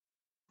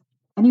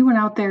Anyone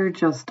out there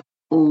just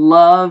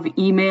love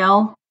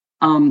email?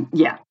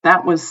 Yeah,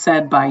 that was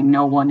said by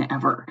no one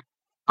ever.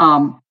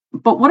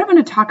 But what I'm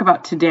going to talk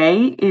about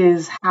today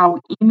is how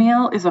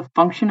email is a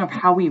function of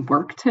how we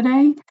work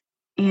today.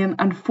 And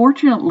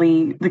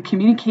unfortunately, the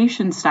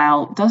communication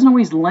style doesn't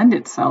always lend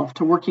itself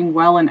to working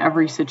well in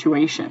every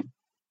situation.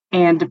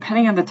 And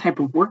depending on the type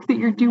of work that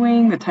you're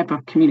doing, the type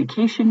of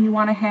communication you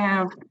want to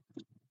have,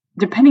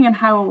 depending on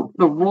how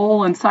the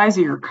role and size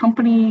of your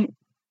company,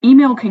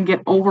 email can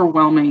get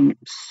overwhelming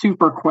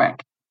super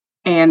quick.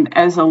 And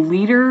as a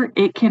leader,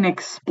 it can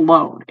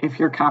explode if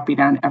you're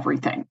copied on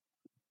everything.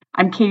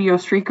 I'm Katie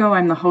Ostrico.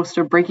 I'm the host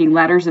of Breaking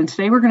Ladders, and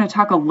today we're going to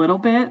talk a little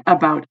bit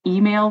about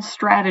email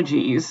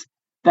strategies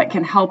that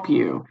can help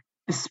you,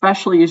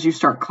 especially as you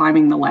start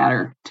climbing the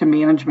ladder to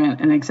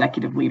management and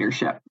executive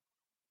leadership.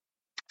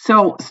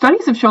 So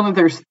studies have shown that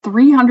there's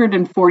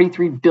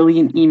 343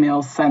 billion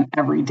emails sent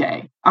every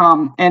day.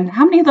 And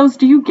how many of those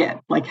do you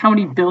get? Like, how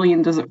many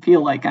billion does it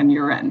feel like on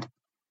your end?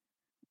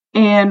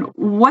 And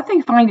what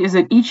they find is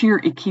that each year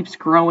it keeps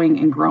growing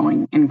and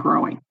growing and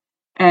growing.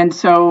 And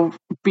so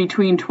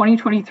between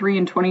 2023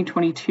 and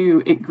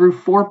 2022, it grew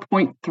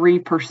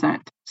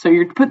 4.3%. So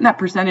you're putting that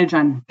percentage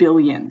on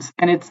billions,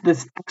 and it's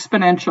this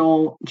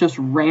exponential just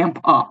ramp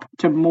up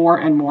to more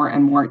and more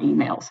and more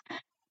emails.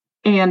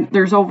 And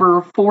there's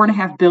over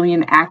 4.5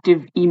 billion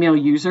active email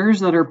users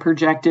that are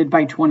projected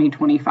by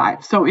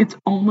 2025. So it's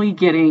only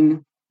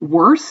getting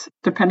worse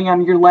depending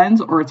on your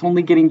lens, or it's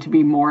only getting to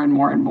be more and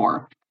more and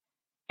more.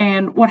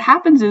 And what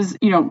happens is,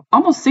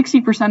 almost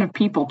 60% of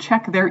people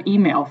check their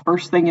email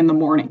first thing in the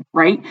morning,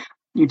 right?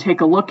 You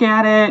take a look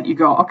at it, you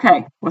go,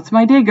 okay, what's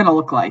my day going to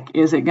look like?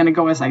 Is it going to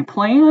go as I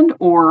planned,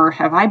 or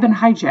have I been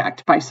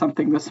hijacked by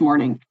something this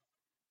morning?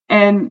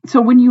 And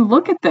so when you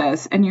look at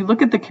this and you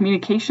look at the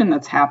communication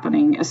that's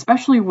happening,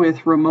 especially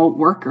with remote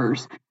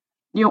workers,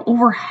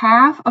 over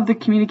half of the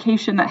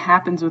communication that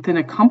happens within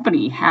a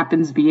company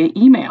happens via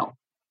email.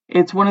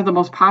 It's one of the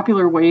most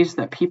popular ways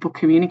that people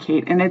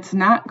communicate, and it's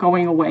not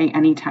going away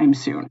anytime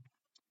soon.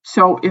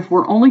 So if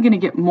we're only going to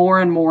get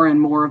more and more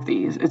and more of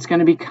these, it's going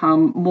to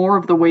become more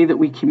of the way that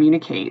we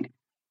communicate.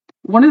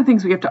 One of the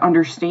things we have to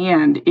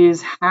understand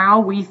is how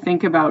we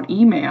think about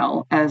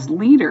email as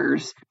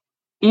leaders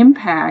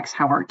impacts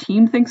how our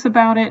team thinks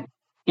about it,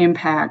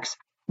 impacts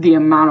the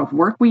amount of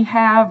work we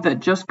have that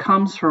just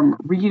comes from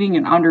reading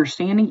and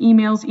understanding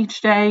emails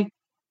each day,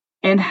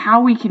 and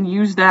how we can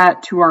use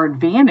that to our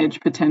advantage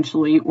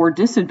potentially or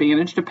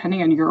disadvantage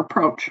depending on your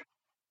approach.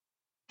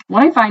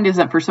 What I find is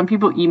that for some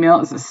people, email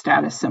is a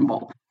status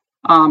symbol.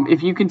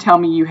 If you can tell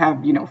me you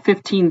have,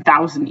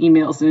 15,000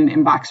 emails in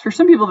an inbox, for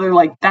some people, they're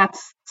like,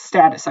 that's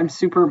status. I'm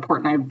super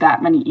important. I have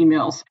that many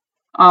emails.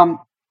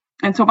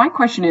 And so my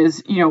question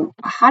is,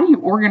 how do you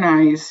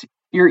organize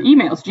your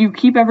emails? Do you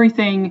keep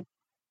everything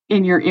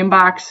in your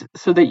inbox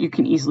so that you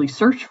can easily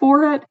search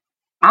for it?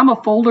 I'm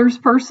a folders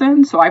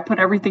person, so I put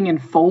everything in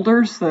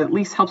folders, so that at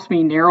least helps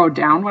me narrow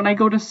down when I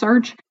go to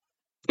search.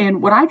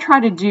 And what I try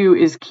to do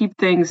is keep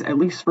things, at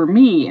least for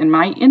me, in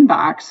my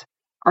inbox,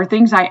 are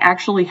things I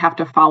actually have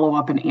to follow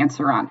up and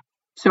answer on.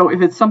 So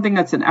if it's something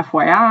that's an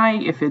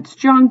FYI, if it's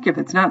junk, if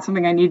it's not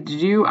something I need to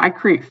do, I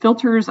create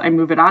filters, I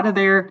move it out of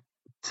there,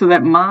 so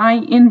that my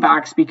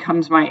inbox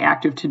becomes my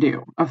active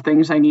to-do of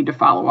things I need to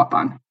follow up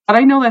on. But I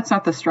know that's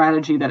not the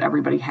strategy that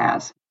everybody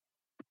has.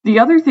 The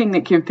other thing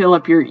that can fill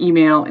up your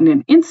email in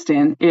an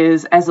instant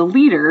is, as a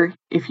leader,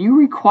 if you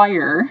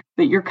require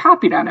that you're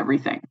copied on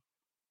everything.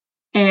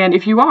 And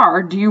if you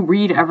are, do you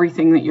read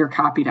everything that you're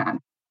copied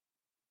on?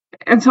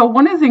 And so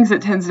one of the things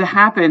that tends to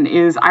happen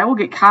is I will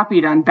get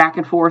copied on back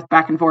and forth,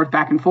 back and forth,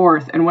 back and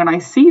forth. And when I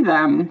see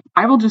them,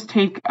 I will just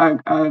take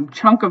a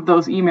chunk of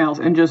those emails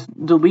and just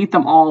delete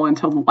them all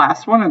until the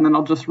last one. And then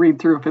I'll just read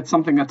through if it's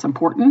something that's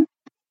important,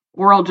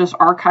 or I'll just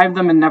archive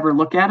them and never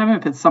look at them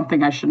if it's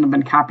something I shouldn't have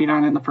been copied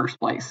on in the first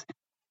place.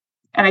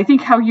 And I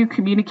think how you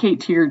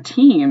communicate to your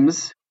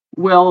teams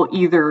will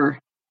either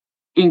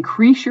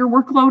increase your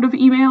workload of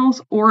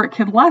emails, or it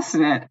can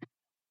lessen it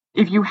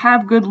if you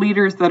have good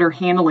leaders that are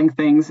handling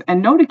things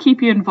and know to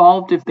keep you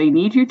involved if they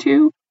need you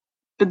to,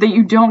 but that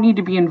you don't need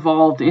to be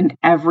involved in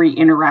every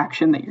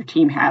interaction that your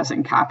team has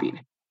and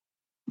copied.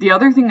 The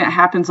other thing that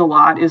happens a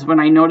lot is when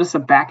I notice a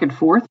back and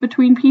forth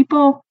between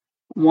people,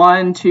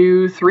 1,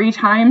 2, 3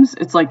 times,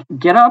 it's like,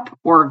 get up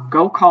or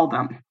go call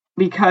them,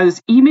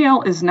 because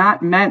email is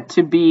not meant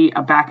to be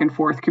a back and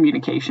forth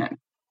communication.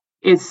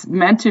 It's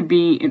meant to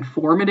be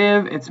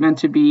informative. It's meant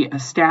to be a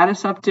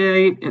status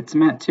update. It's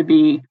meant to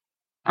be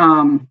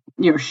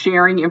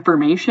sharing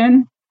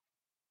information,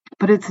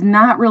 but it's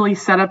not really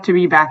set up to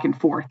be back and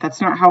forth.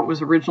 That's not how it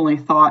was originally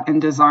thought and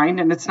designed,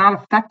 and it's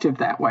not effective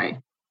that way.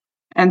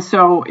 And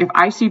so if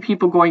I see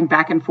people going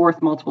back and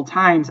forth multiple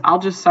times, I'll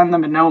just send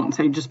them a note and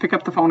say, just pick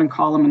up the phone and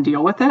call them and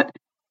deal with it,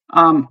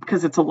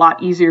 because it's a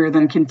lot easier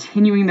than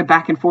continuing the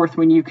back and forth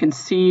when you can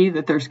see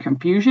that there's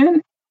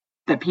confusion,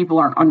 that people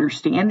aren't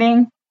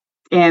understanding,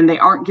 and they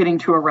aren't getting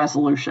to a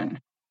resolution.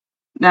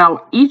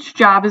 Now, each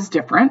job is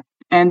different.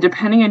 And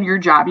depending on your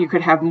job, you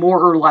could have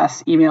more or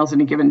less emails in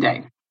a given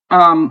day.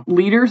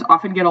 Leaders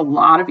often get a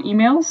lot of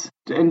emails,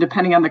 and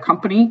depending on the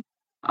company.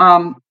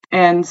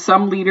 And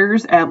some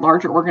leaders at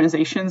larger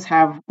organizations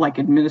have like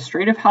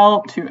administrative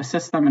help to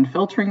assist them in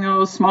filtering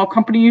those. Small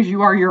companies,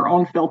 you are your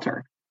own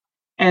filter.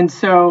 And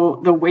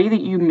so the way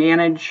that you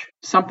manage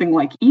something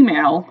like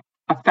email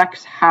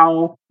affects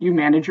how you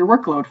manage your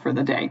workload for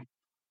the day.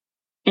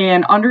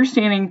 And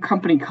understanding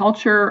company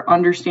culture,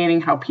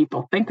 understanding how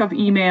people think of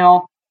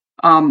email,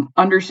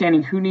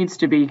 understanding who needs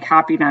to be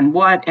copied on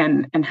what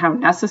and how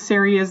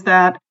necessary is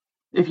that.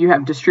 If you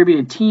have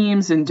distributed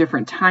teams in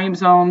different time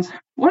zones,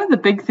 one of the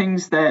big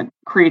things that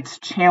creates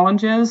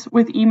challenges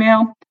with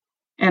email,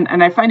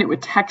 and I find it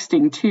with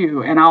texting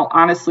too, and I'll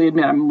honestly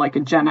admit I'm like a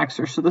Gen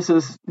Xer, so this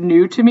is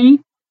new to me,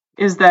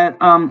 is that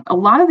a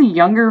lot of the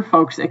younger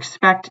folks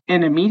expect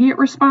an immediate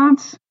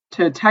response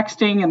to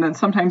texting and then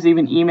sometimes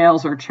even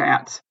emails or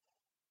chats.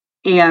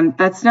 And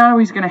that's not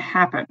always going to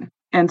happen.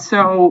 And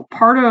so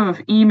part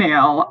of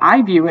email,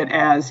 I view it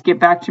as get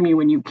back to me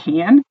when you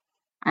can.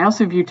 I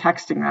also view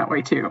texting that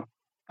way too.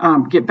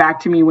 Get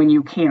back to me when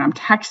you can. I'm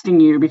texting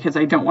you because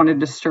I don't want to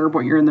disturb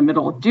what you're in the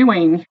middle of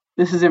doing.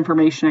 This is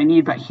information I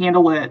need, but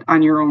handle it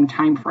on your own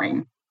time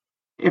frame.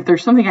 If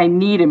there's something I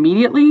need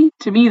immediately,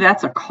 to me,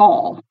 that's a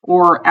call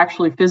or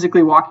actually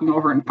physically walking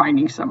over and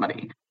finding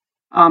somebody.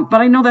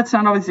 But I know that's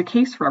not always the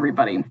case for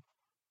everybody.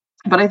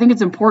 But I think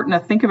it's important to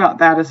think about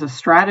that as a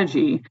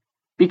strategy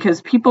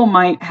because people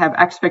might have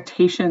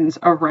expectations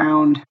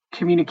around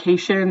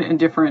communication and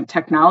different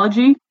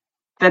technology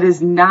that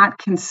is not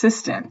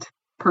consistent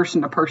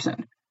person to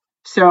person.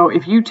 So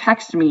if you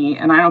text me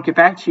and I don't get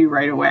back to you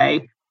right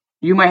away,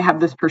 you might have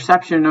this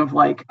perception of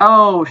like,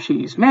 oh,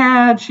 she's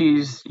mad.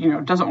 She's,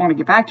 doesn't want to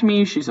get back to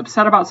me. She's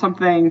upset about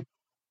something.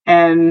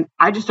 And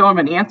I just don't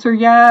have an answer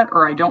yet,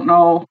 or I don't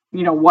know,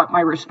 what my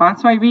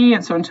response might be.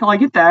 And so until I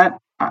get that,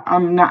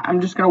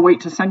 I'm just going to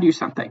wait to send you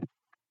something.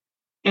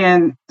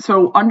 And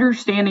so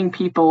understanding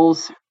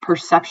people's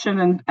perception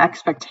and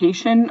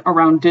expectation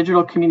around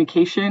digital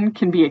communication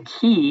can be a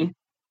key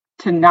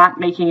to not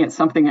making it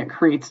something that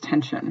creates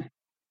tension.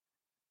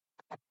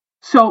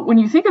 So when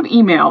you think of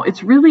email,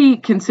 it's really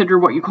considered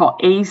what you call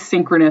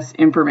asynchronous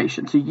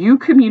information. So you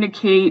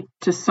communicate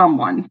to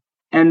someone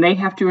and they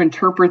have to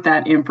interpret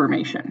that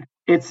information.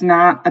 It's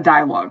not a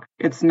dialogue.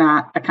 It's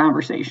not a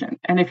conversation.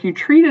 And if you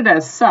treat it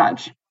as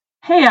such,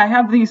 hey, I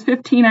have these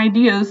 15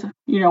 ideas,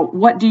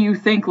 what do you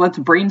think? Let's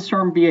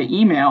brainstorm via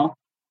email.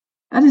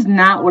 That is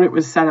not what it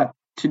was set up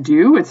to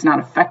do. It's not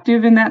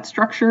effective in that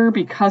structure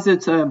because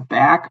it's a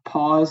back,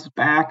 pause,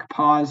 back.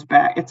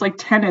 It's like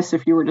tennis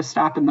if you were to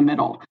stop in the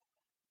middle.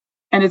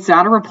 And it's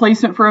not a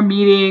replacement for a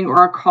meeting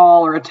or a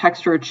call or a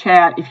text or a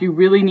chat if you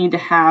really need to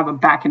have a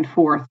back and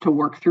forth to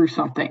work through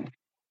something.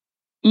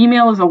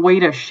 Email is a way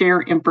to share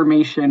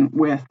information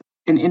with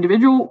an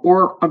individual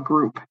or a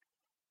group.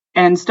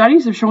 And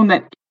studies have shown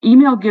that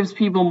email gives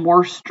people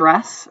more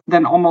stress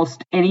than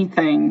almost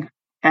anything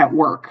at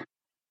work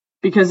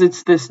because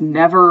it's this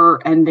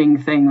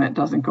never-ending thing that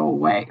doesn't go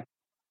away.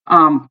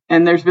 And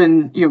there's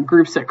been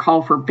groups that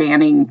call for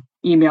banning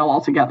email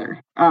altogether,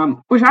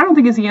 which I don't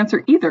think is the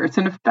answer either. It's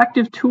an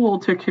effective tool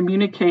to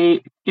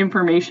communicate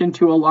information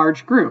to a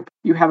large group.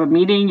 You have a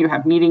meeting, you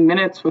have meeting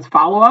minutes with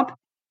follow-up.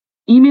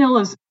 Email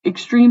is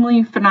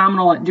extremely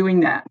phenomenal at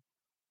doing that.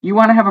 You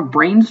want to have a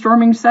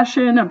brainstorming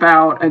session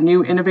about a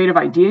new innovative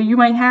idea you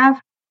might have?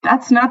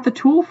 That's not the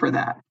tool for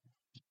that.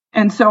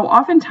 And so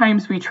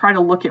oftentimes we try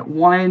to look at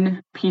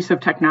one piece of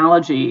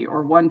technology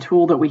or one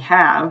tool that we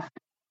have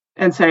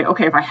and say,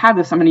 okay, if I have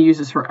this, I'm going to use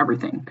this for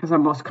everything because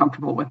I'm most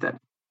comfortable with it.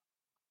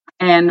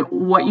 And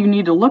what you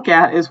need to look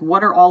at is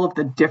what are all of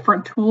the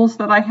different tools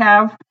that I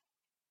have?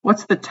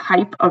 What's the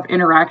type of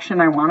interaction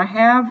I want to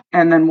have?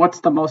 And then what's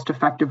the most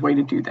effective way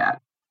to do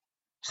that?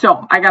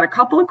 So I got a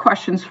couple of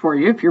questions for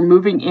you. If you're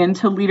moving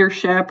into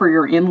leadership or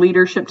you're in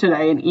leadership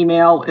today and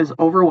email is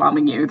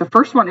overwhelming you. The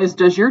first one is,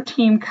 does your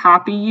team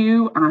copy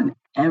you on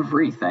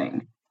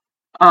everything?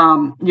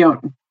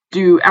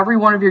 Do every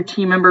one of your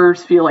team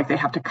members feel like they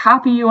have to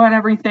copy you on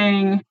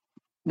everything,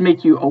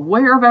 make you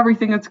aware of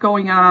everything that's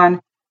going on?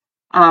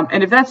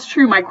 And if that's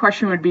true, my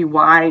question would be,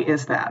 why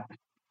is that?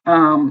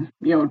 Do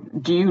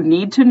you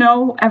need to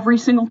know every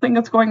single thing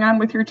that's going on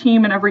with your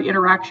team and every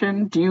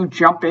interaction? Do you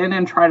jump in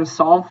and try to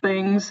solve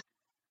things?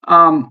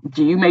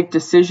 Do you make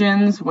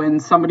decisions when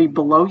somebody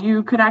below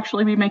you could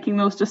actually be making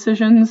those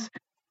decisions?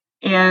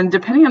 And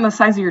depending on the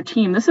size of your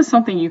team, this is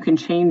something you can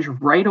change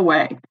right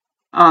away.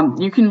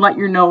 You can let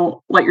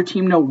your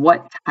team know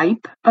what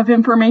type of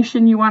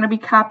information you want to be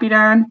copied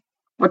on,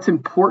 what's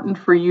important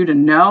for you to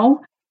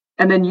know,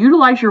 and then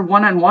utilize your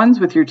one-on-ones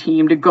with your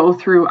team to go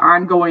through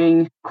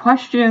ongoing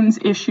questions,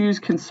 issues,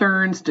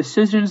 concerns,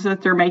 decisions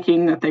that they're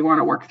making that they want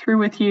to work through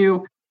with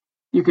you.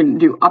 You can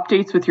do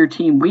updates with your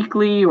team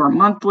weekly or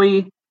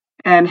monthly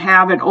and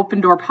have an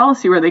open door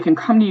policy where they can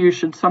come to you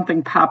should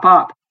something pop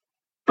up.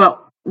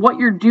 But what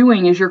you're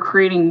doing is you're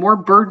creating more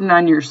burden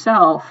on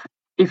yourself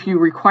if you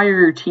require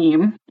your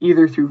team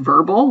either through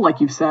verbal,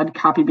 like you've said,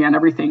 copy me on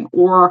everything,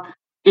 or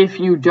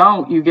if you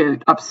don't, you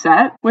get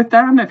upset with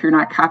them. If you're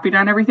not copied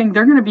on everything,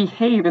 they're going to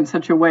behave in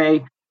such a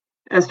way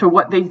as to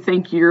what they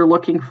think you're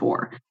looking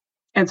for.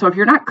 And so if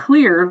you're not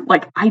clear,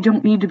 like, I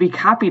don't need to be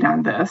copied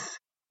on this,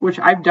 which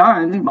I've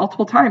done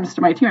multiple times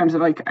to my team. I'm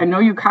like, I know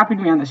you copied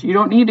me on this. You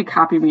don't need to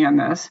copy me on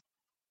this.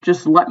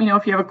 Just let me know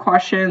if you have a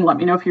question. Let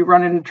me know if you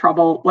run into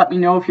trouble. Let me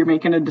know if you're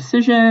making a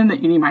decision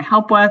that you need my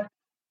help with.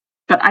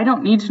 But I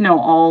don't need to know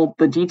all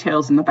the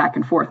details in the back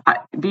and forth.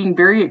 Being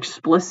very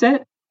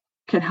explicit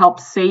can help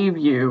save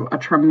you a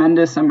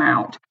tremendous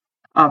amount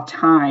of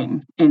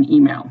time in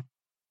email.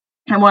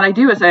 And what I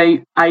do is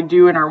I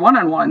do in our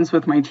one-on-ones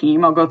with my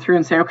team, I'll go through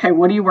and say, okay,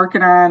 what are you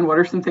working on? What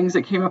are some things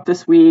that came up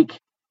this week?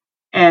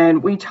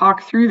 And we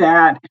talk through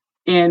that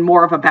in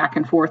more of a back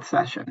and forth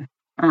session.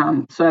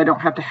 So I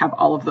don't have to have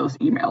all of those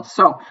emails.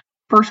 So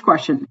first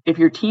question, if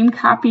your team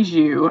copies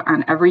you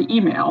on every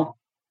email,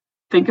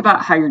 think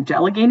about how you're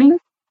delegating.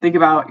 Think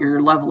about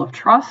your level of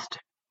trust.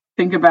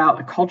 Think about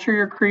the culture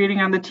you're creating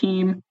on the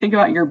team. Think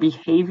about your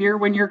behavior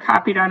when you're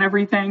copied on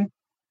everything.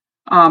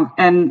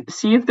 And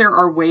see if there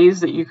are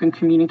ways that you can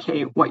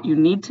communicate what you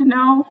need to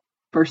know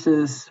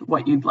versus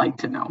what you'd like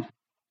to know.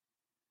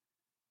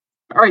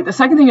 All right, the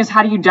second thing is,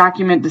 how do you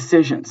document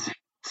decisions?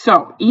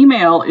 So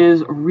email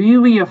is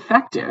really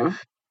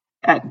effective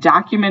at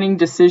documenting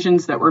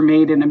decisions that were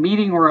made in a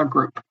meeting or a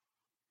group.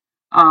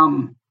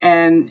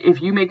 And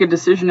if you make a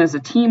decision as a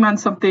team on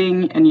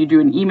something and you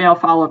do an email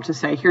follow-up to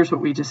say, here's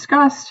what we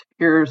discussed,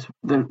 here's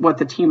what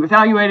the team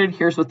evaluated,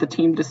 here's what the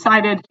team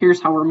decided,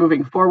 here's how we're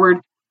moving forward.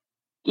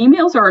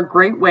 Emails are a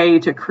great way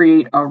to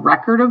create a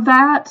record of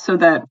that so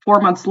that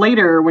 4 months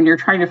later, when you're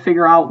trying to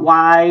figure out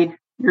why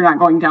you're not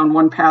going down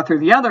one path or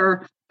the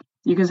other,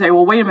 you can say,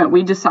 well, wait a minute,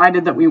 we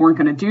decided that we weren't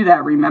going to do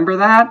that. Remember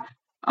that?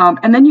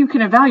 And then you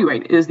can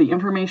evaluate, is the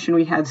information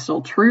we had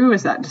still true?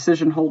 Is that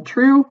decision hold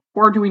true?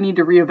 Or do we need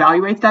to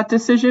reevaluate that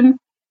decision?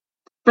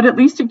 But at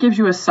least it gives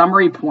you a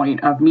summary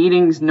point of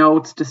meetings,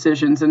 notes,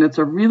 decisions, and it's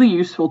a really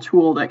useful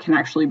tool that can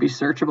actually be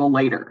searchable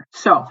later.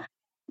 So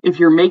if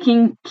you're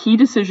making key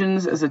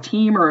decisions as a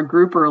team or a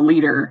group or a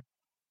leader,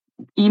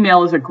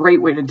 email is a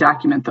great way to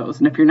document those.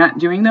 And if you're not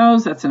doing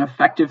those, that's an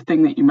effective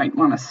thing that you might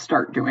want to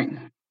start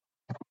doing.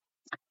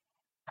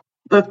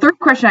 The third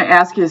question I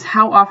ask is,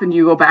 how often do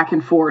you go back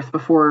and forth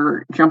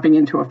before jumping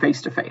into a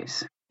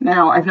face-to-face?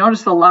 Now, I've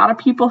noticed a lot of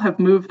people have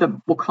moved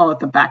we'll call it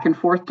the back and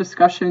forth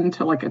discussion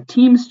to like a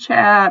Teams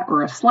chat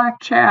or a Slack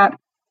chat.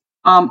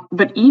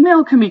 But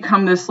email can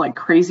become this like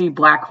crazy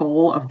black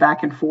hole of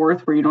back and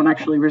forth where you don't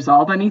actually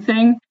resolve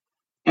anything.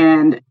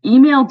 And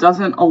email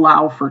doesn't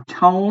allow for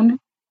tone.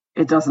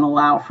 It doesn't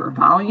allow for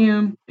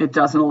volume. It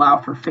doesn't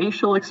allow for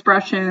facial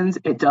expressions.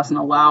 It doesn't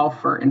allow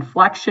for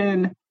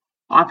inflection.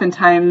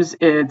 Oftentimes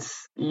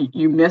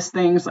you miss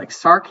things like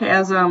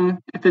sarcasm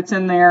if it's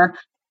in there.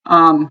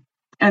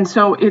 And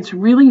so it's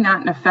really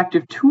not an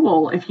effective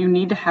tool if you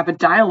need to have a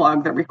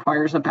dialogue that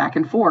requires a back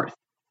and forth.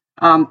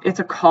 It's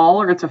a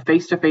call or it's a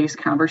face-to-face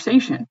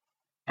conversation.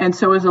 And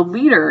so as a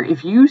leader,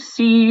 if you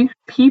see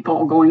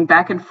people going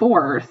back and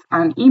forth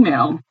on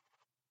email,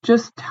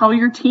 just tell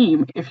your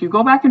team, if you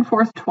go back and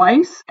forth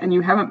twice and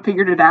you haven't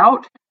figured it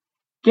out,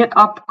 get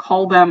up,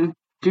 call them,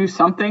 do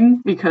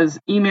something, because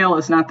email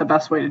is not the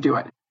best way to do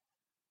it.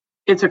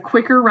 It's a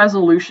quicker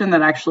resolution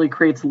that actually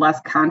creates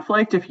less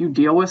conflict if you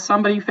deal with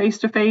somebody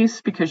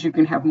face-to-face, because you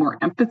can have more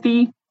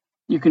empathy.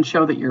 You can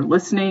show that you're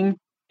listening.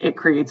 It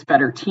creates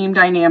better team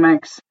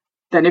dynamics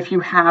than if you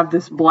have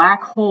this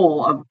black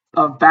hole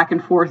of back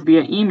and forth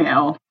via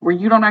email where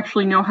you don't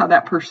actually know how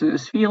that person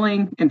is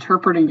feeling,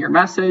 interpreting your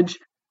message.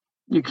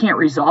 You can't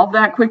resolve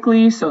that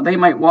quickly. So they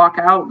might walk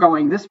out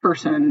going, this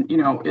person,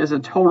 is a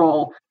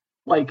total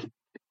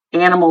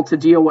animal to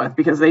deal with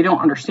because they don't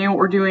understand what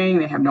we're doing.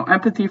 They have no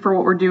empathy for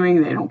what we're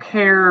doing. They don't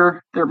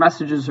care. Their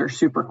messages are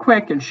super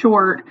quick and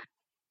short.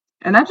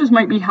 And that just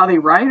might be how they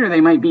write, or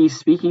they might be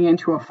speaking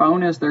into a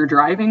phone as they're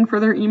driving for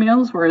their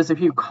emails. Whereas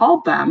if you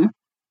called them,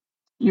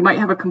 you might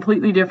have a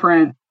completely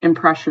different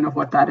impression of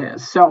what that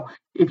is. So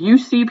if you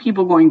see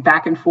people going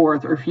back and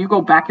forth, or if you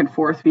go back and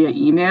forth via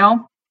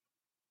email,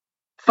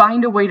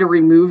 find a way to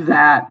remove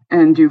that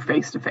and do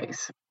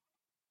face-to-face.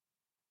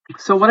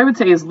 So what I would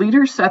say is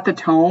leaders set the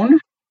tone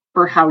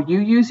for how you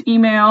use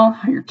email,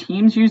 how your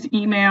teams use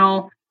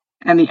email,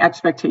 and the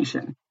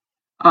expectation.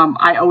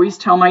 I always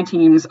tell my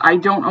teams, I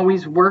don't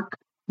always work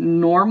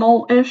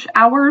normal-ish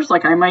hours.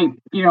 Like I might,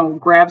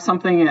 grab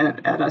something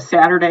at a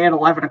Saturday at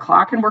 11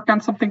 o'clock and work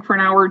on something for an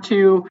hour or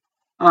two.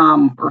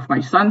 Or if my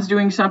son's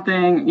doing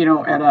something,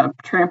 at a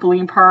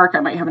trampoline park,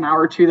 I might have an hour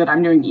or two that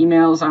I'm doing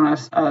emails on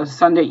a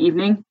Sunday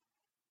evening.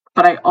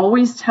 But I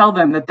always tell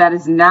them that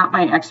is not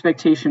my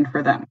expectation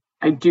for them.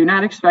 I do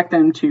not expect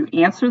them to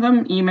answer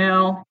them,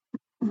 email,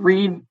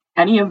 read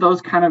any of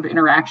those kind of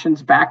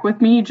interactions back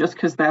with me just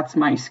because that's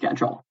my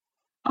schedule.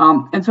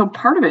 And so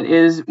part of it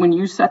is when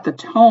you set the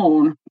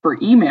tone for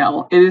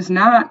email, it is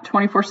not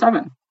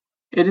 24/7.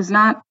 It is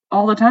not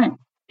all the time.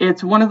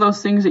 It's one of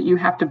those things that you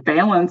have to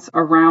balance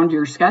around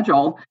your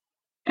schedule.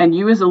 And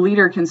you as a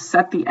leader can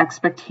set the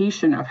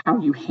expectation of how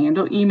you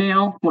handle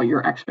email, what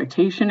your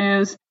expectation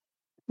is,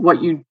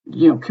 what you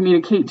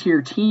communicate to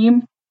your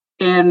team.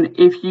 And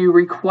if you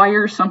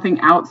require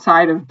something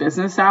outside of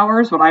business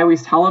hours, what I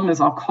always tell them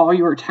is I'll call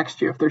you or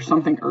text you if there's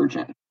something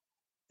urgent.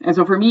 And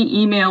so for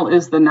me, email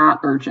is the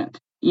not urgent.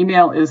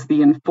 Email is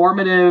the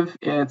informative.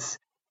 It's,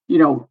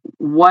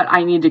 what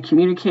I need to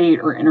communicate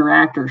or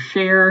interact or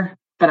share,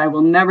 but I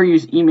will never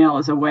use email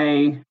as a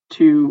way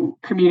to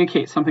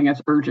communicate something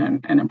that's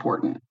urgent and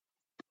important.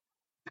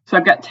 So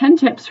I've got 10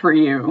 tips for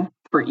you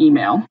for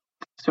email.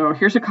 So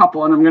here's a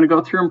couple, and I'm going to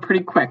go through them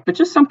pretty quick, but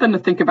just something to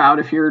think about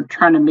if you're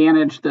trying to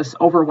manage this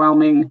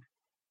overwhelming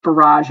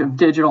barrage of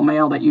digital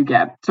mail that you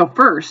get. So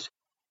first,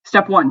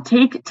 step one,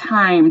 take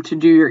time to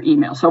do your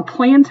email. So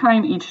plan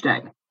time each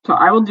day. So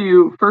I will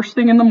do first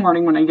thing in the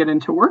morning when I get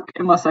into work,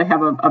 unless I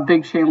have a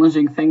big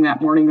challenging thing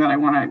that morning that I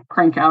want to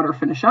crank out or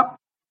finish up.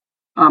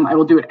 I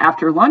will do it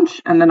after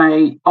lunch, and then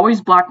I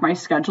always block my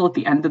schedule at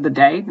the end of the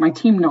day. My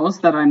team knows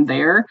that I'm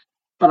there,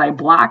 but I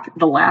block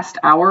the last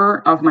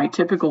hour of my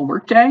typical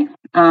workday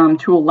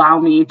to allow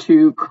me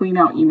to clean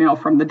out email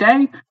from the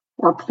day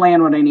or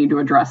plan what I need to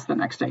address the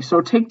next day.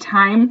 So take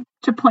time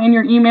to plan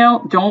your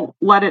email. Don't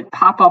let it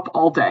pop up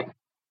all day,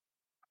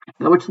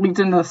 which leads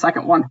into the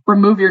second one.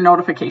 Remove your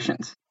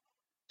notifications.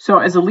 So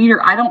as a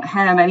leader, I don't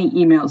have any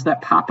emails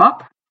that pop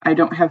up. I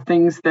don't have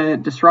things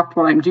that disrupt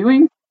what I'm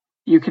doing.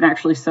 You can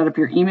actually set up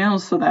your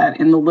emails so that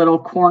in the little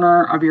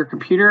corner of your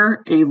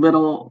computer, a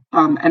little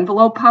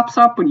envelope pops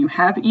up when you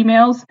have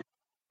emails,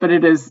 but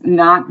it is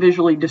not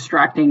visually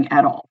distracting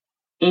at all.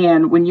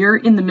 And when you're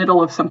in the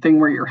middle of something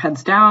where your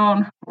head's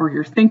down or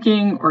you're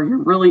thinking or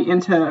you're really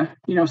into,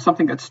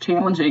 something that's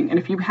challenging, and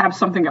if you have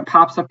something that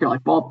pops up, you're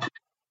like, well,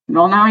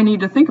 now I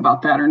need to think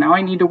about that, or now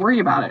I need to worry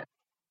about it.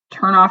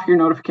 Turn off your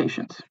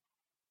notifications.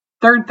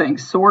 Third thing,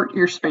 sort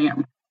your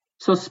spam.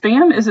 So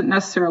spam isn't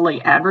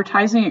necessarily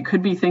advertising. It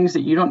could be things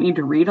that you don't need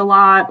to read a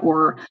lot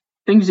or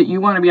things that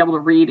you want to be able to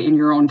read in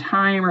your own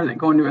time or that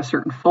go into a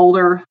certain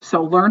folder.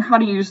 So learn how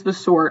to use the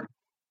sort,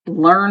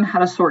 learn how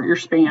to sort your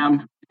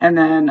spam. And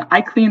then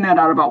I clean that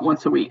out about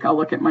once a week. I'll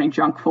look at my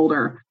junk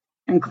folder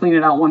and clean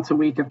it out once a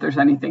week if there's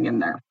anything in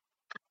there.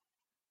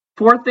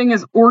 Fourth thing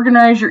is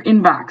organize your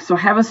inbox. So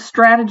have a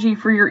strategy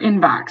for your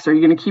inbox. Are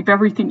you going to keep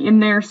everything in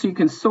there so you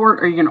can sort?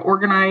 Are you going to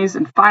organize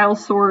and file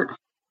sort?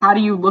 How do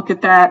you look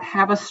at that?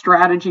 Have a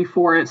strategy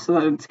for it so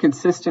that it's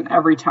consistent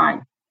every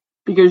time.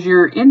 Because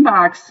your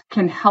inbox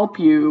can help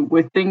you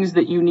with things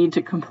that you need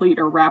to complete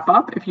or wrap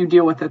up if you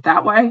deal with it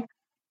that way.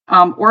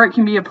 Or it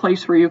can be a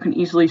place where you can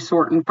easily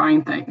sort and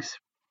find things.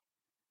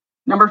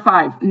 Number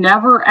 5,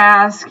 never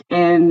ask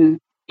an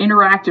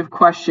interactive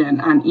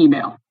question on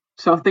email.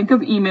 So think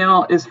of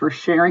email as for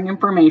sharing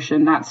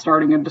information, not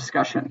starting a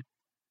discussion.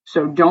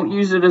 So don't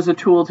use it as a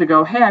tool to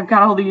go, hey, I've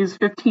got all these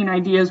 15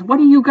 ideas. What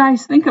do you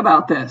guys think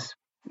about this?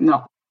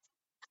 No.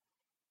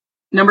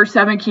 Number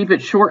 7, keep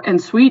it short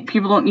and sweet.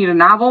 People don't need a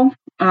novel.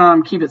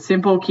 Keep it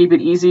simple, keep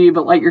it easy,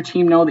 but let your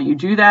team know that you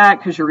do that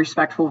because you're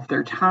respectful of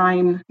their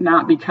time,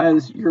 not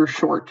because you're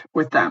short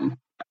with them.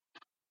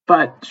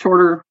 But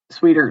shorter,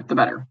 sweeter, the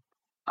better.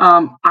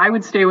 I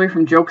would stay away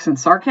from jokes and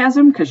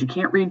sarcasm because you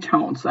can't read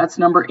tone. So that's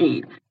number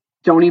 8.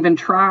 Don't even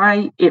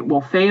try. It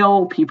will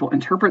fail. People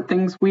interpret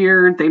things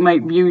weird. They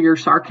might view your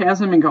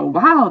sarcasm and go,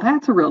 wow,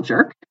 that's a real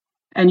jerk.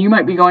 And you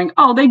might be going,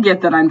 oh, they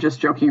get that I'm just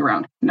joking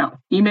around. No,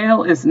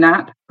 email is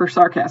not for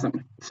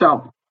sarcasm.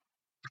 So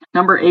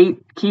number 8,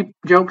 keep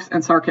jokes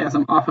and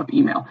sarcasm off of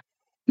email.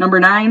 Number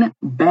 9,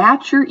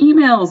 batch your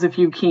emails if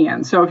you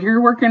can. So if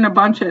you're working a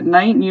bunch at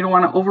night and you don't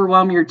want to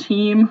overwhelm your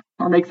team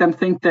or make them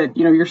think that,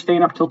 you're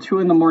staying up till 2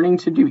 a.m.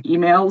 to do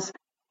emails.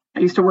 I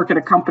used to work at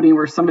a company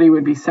where somebody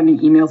would be sending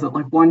emails at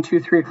like 1, 2,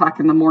 3 o'clock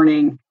in the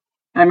morning.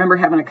 And I remember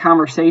having a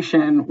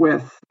conversation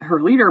with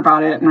her leader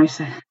about it. And I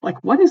said,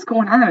 like, what is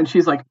going on? And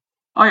she's like,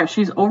 oh yeah,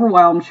 she's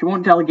overwhelmed. She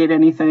won't delegate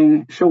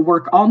anything. She'll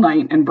work all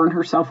night and burn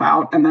herself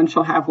out. And then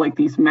she'll have like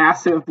these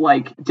massive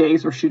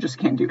days where she just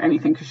can't do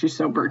anything because she's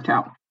so burnt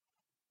out.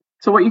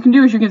 So what you can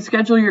do is you can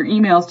schedule your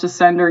emails to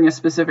send during a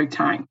specific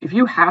time. If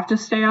you have to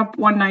stay up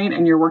one night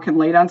and you're working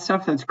late on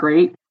stuff, that's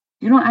great.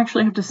 You don't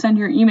actually have to send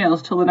your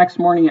emails till the next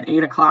morning at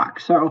 8 o'clock.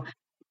 So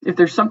if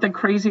there's something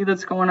crazy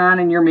that's going on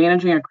and you're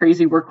managing a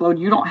crazy workload,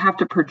 you don't have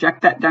to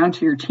project that down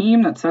to your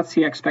team. That sets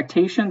the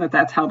expectation that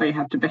that's how they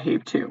have to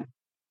behave too.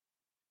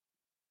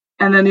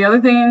 And then the other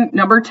thing,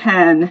 number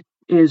 10,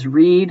 is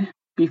read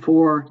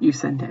before you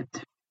send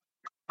it.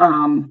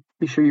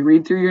 Be sure you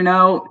read through your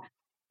note.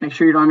 Make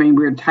sure you don't have any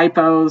weird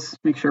typos.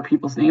 Make sure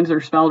people's names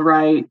are spelled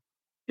right.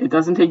 It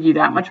doesn't take you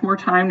that much more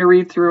time to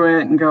read through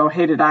it and go,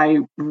 hey, did I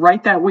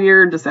write that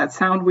weird? Does that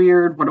sound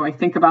weird? What do I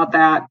think about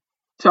that?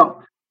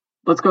 So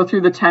let's go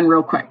through the 10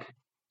 real quick.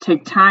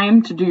 Take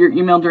time to do your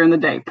email during the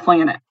day.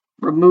 Plan it.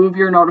 Remove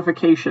your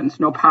notifications.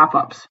 No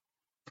pop-ups.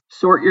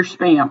 Sort your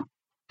spam.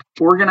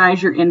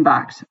 Organize your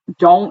inbox.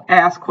 Don't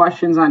ask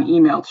questions on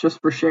email. It's just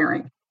for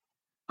sharing.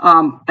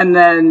 And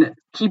then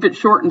keep it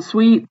short and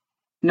sweet.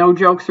 No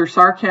jokes or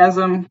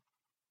sarcasm.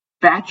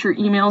 Batch your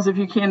emails if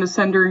you can to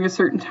send during a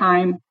certain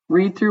time.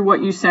 Read through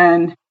what you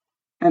send.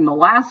 And the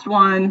last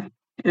one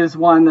is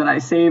one that I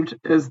saved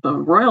as the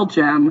royal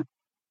gem.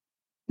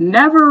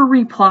 Never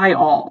reply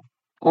all,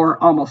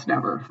 or almost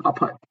never, I'll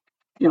put.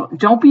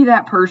 Don't be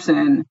that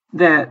person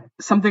that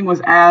something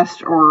was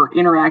asked or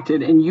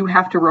interacted and you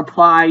have to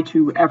reply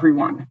to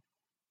everyone.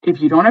 If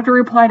you don't have to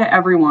reply to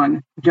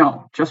everyone,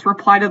 don't. Just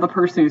reply to the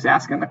person who's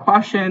asking the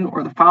question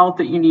or the follow-up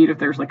that you need. If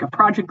there's like a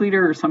project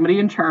leader or somebody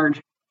in charge,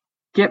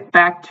 get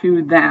back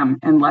to them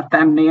and let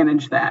them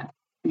manage that,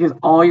 because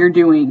all you're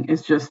doing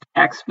is just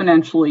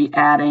exponentially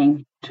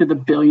adding to the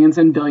billions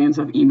and billions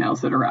of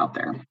emails that are out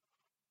there.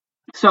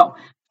 So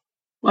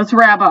let's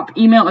wrap up.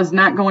 Email is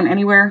not going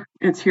anywhere.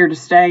 It's here to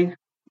stay.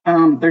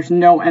 There's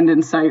no end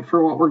in sight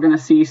for what we're going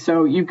to see.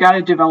 So you've got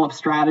to develop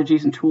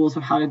strategies and tools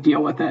of how to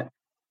deal with it.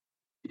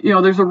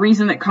 There's a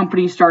reason that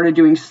companies started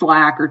doing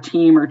Slack or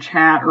Team or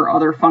chat or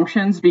other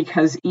functions,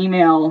 because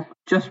email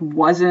just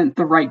wasn't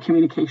the right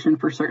communication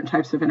for certain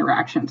types of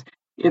interactions.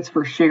 It's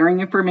for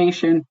sharing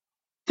information,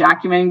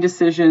 documenting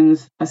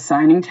decisions,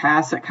 assigning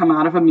tasks that come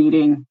out of a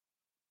meeting.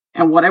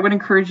 And what I would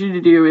encourage you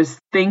to do is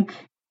think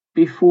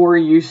before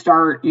you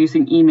start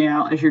using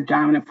email as your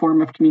dominant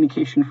form of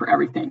communication for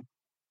everything.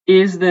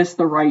 Is this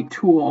the right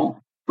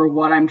tool for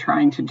what I'm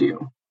trying to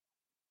do?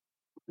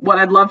 What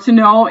I'd love to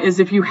know is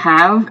if you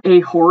have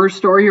a horror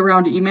story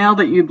around email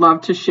that you'd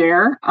love to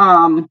share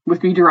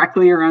with me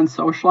directly or on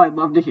social. I'd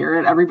love to hear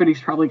it. Everybody's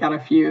probably got a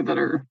few that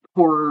are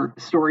horror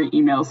story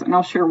emails, and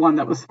I'll share one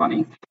that was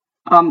funny.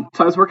 So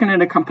I was working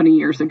at a company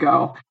years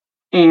ago,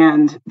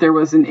 and there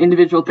was an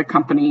individual at the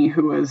company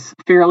who was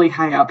fairly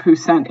high up who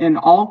sent an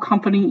all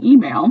company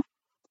email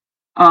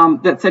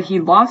that said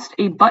he lost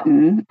a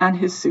button on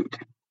his suit.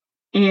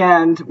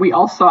 And we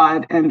all saw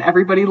it and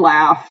everybody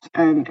laughed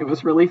and it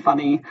was really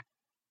funny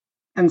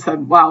and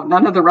said, wow,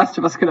 none of the rest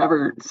of us could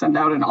ever send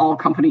out an all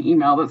company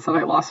email that said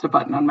I lost a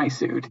button on my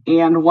suit.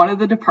 And one of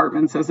the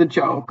departments, as a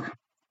joke,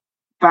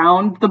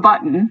 found the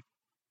button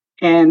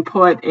and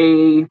put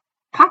a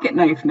pocket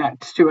knife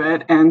next to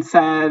it and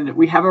said,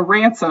 we have a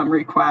ransom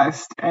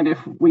request. And if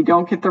we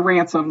don't get the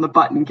ransom, the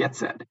button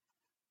gets it.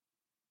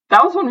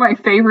 That was one of my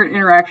favorite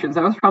interactions.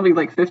 That was probably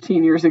like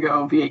 15 years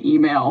ago via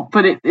email.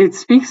 But it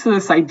speaks to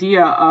this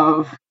idea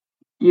of,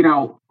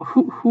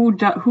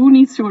 who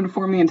needs to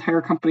inform the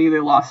entire company they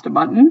lost a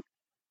button?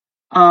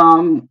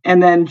 And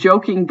then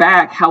joking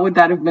back, how would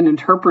that have been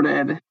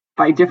interpreted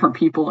by different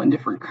people in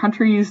different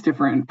countries,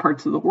 different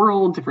parts of the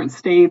world, different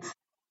states?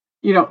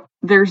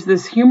 There's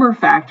this humor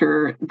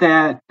factor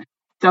that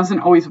doesn't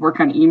always work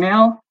on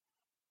email.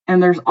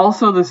 And there's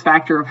also this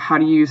factor of how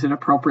to use it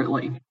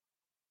appropriately.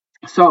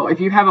 So if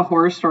you have a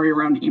horror story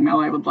around email,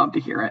 I would love to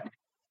hear it.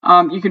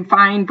 You can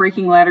find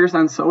Breaking Ladders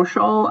on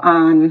social,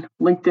 on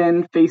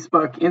LinkedIn,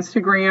 Facebook,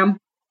 Instagram.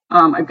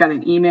 I've got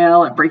an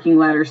email at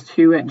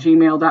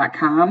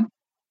breakingladders2@gmail.com.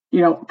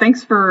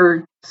 Thanks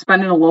for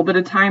spending a little bit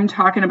of time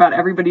talking about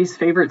everybody's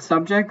favorite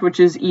subject,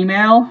 which is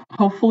email.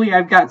 Hopefully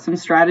I've got some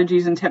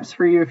strategies and tips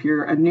for you if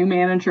you're a new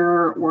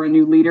manager or a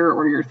new leader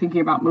or you're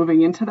thinking about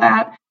moving into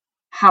that,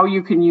 how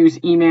you can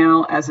use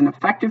email as an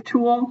effective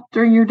tool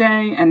during your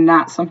day and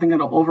not something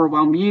that'll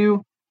overwhelm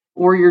you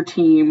or your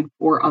team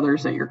or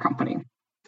others at your company.